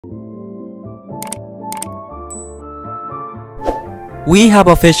We have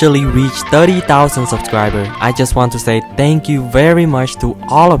officially reached 30,000 subscribers. I just want to say thank you very much to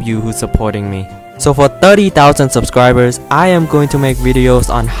all of you who's supporting me. So for 30,000 subscribers, I am going to make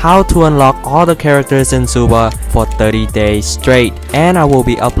videos on how to unlock all the characters in Zooba for 30 days straight, and I will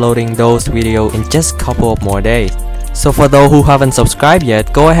be uploading those videos in just a couple of more days. So for those who haven't subscribed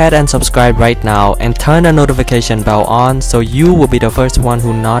yet, go ahead and subscribe right now and turn the notification bell on so you will be the first one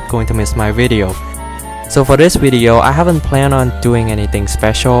who's not going to miss my video. So for this video, I haven't planned on doing anything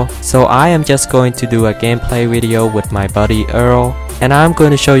special, so I am just going to do a gameplay video with my buddy Earl, and I'm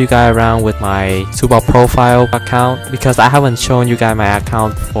going to show you guys around with my Zooba profile account because I haven't shown you guys my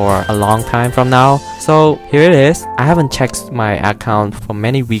account for a long time from now. So here it is. I haven't checked my account for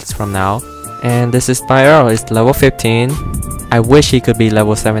many weeks from now, and this is my Earl. It's level 15. I wish he could be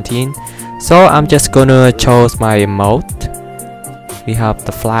level 17, so I'm just gonna choose my emote. We have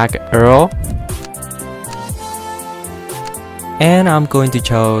the flag Earl. And I'm going to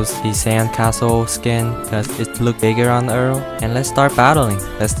choose the sandcastle skin because it looks bigger on Earl. And let's start battling.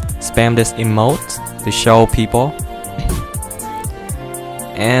 Let's spam this emote to show people.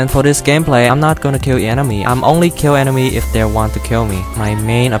 And for this gameplay, I'm not gonna kill enemy. I'm only kill enemy if they want to kill me. My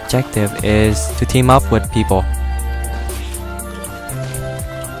main objective is to team up with people.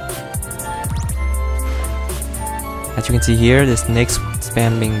 As you can see here, this Nick's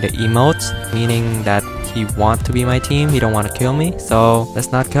spamming the emotes, meaning that he wants to be my team, he don't want to kill me. So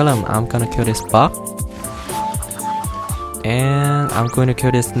let's not kill him. I'm gonna kill this Buck. And I'm going to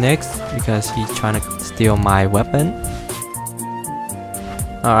kill this Nick's because he's trying to steal my weapon.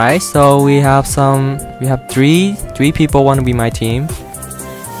 Alright, so we have three people want to be my team.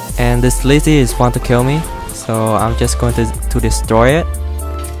 And this Lizzie is want to kill me. So I'm just going to destroy it.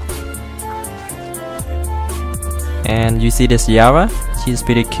 And you see this Yara, she's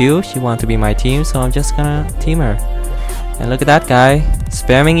pretty cute, she wants to be my team, so I'm just gonna team her. And look at that guy,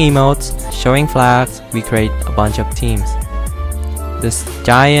 spamming emotes, showing flags, we create a bunch of teams. This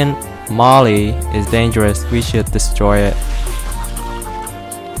giant Molly is dangerous, we should destroy it.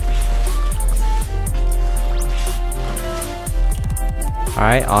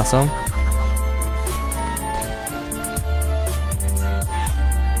 Alright, awesome.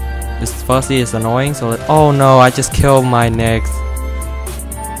 This Fuzzy is annoying, so oh no, I just killed my Nyx.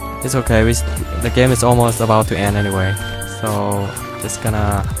 It's okay, the game is almost about to end anyway. So, just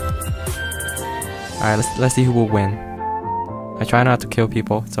gonna... Alright, let's see who will win. I try not to kill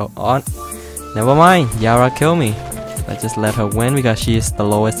people, so on. Never mind, Yara killed me. Let's just let her win because she is the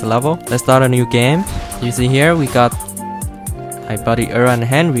lowest level. Let's start a new game. You see here, we got my buddy Earl and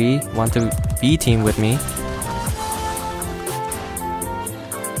Henry want to be team with me.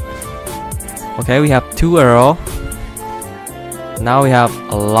 Okay, we have 2 Earl. Now we have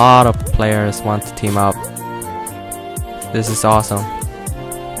a lot of players want to team up. This is awesome.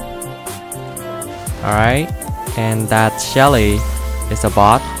 Alright, and that Shelly is a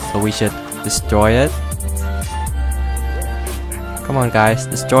bot, so we should destroy it. Come on guys,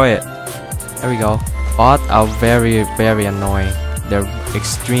 destroy it. There we go. Bots are very annoying. They're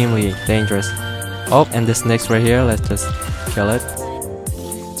extremely dangerous. Oh, and this next right here, let's just kill it.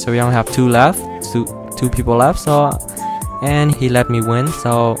 So we only have 2 left, two people left, so and he let me win,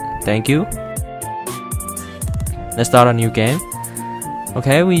 so thank you. Let's start a new game.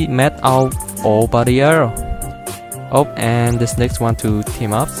 Okay, we met our old buddy Earl. Oh, and this next one to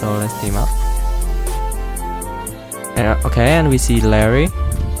team up, so let's team up. And, okay, and we see Larry.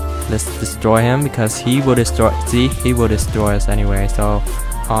 Let's destroy him because he will destroy. See, he will destroy us anyway, so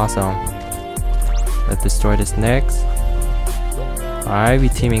awesome. Let's destroy this next. Alright, we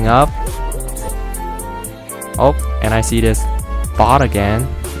teaming up. Oh, and I see this bot again.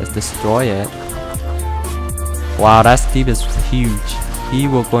 Let's destroy it. Wow, that Steve is huge. He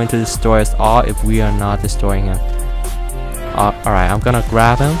will going to destroy us all if we are not destroying him. Alright, I'm gonna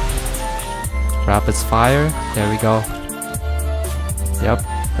grab him. Grab his fire. There we go. Yep,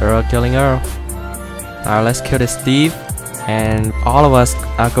 Earl killing Earl. Alright, let's kill this Steve. And all of us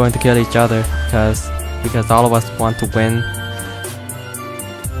are going to kill each other because all of us want to win.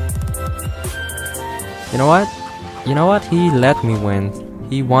 You know what? You know what? He let me win.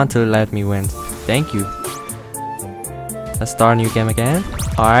 He want to let me win. Thank you. Let's start a new game again.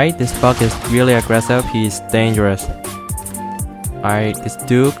 Alright, this Buck is really aggressive. He's dangerous. Alright, this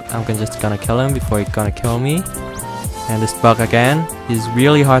Duke, I'm just gonna kill him before he's gonna kill me. And this Buck again, he's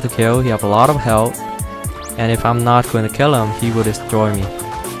really hard to kill. He have a lot of health. And if I'm not going to kill him, he will destroy me.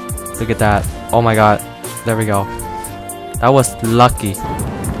 Look at that. Oh my god. There we go. That was lucky.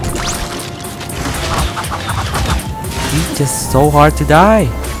 He's just so hard to die.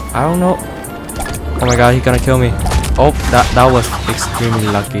 I don't know. Oh my god, he's gonna kill me. Oh, that was extremely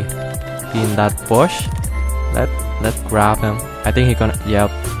lucky. He in that bush. Let's grab him. I think he gonna.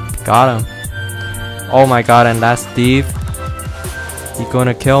 Yep, got him. Oh my god, and that's Steve. He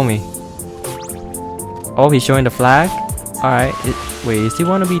gonna kill me. Oh, he's showing the flag. All right. Wait, is he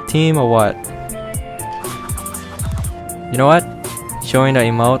wanna be team or what? You know what? Showing the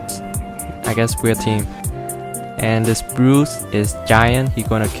emotes. I guess we're a team. And this Bruce is giant. He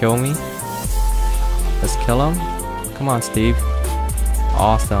gonna kill me. Let's kill him. Come on, Steve.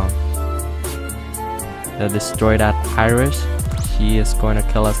 Awesome. Let's destroy that Irish. She is going to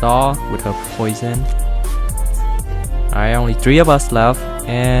kill us all with her poison. Alright, only 3 of us left.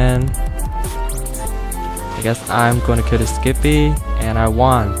 And I guess I'm going to kill the Skippy. And I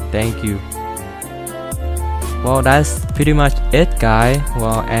won. Thank you. Well, that's pretty much it, guys.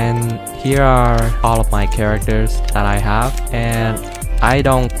 Well, and here are all of my characters that I have. And I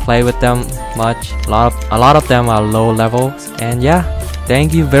don't play with them much. A lot of them are low levels. And yeah,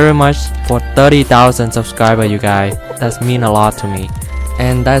 thank you very much for 30,000 subscribers, you guys. That means a lot to me.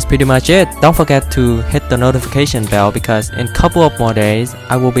 And that's pretty much it. Don't forget to hit the notification bell because in a couple of more days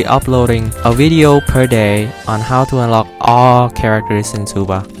I will be uploading a video per day on how to unlock all characters in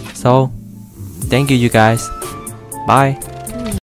Zooba. So thank you guys. Bye.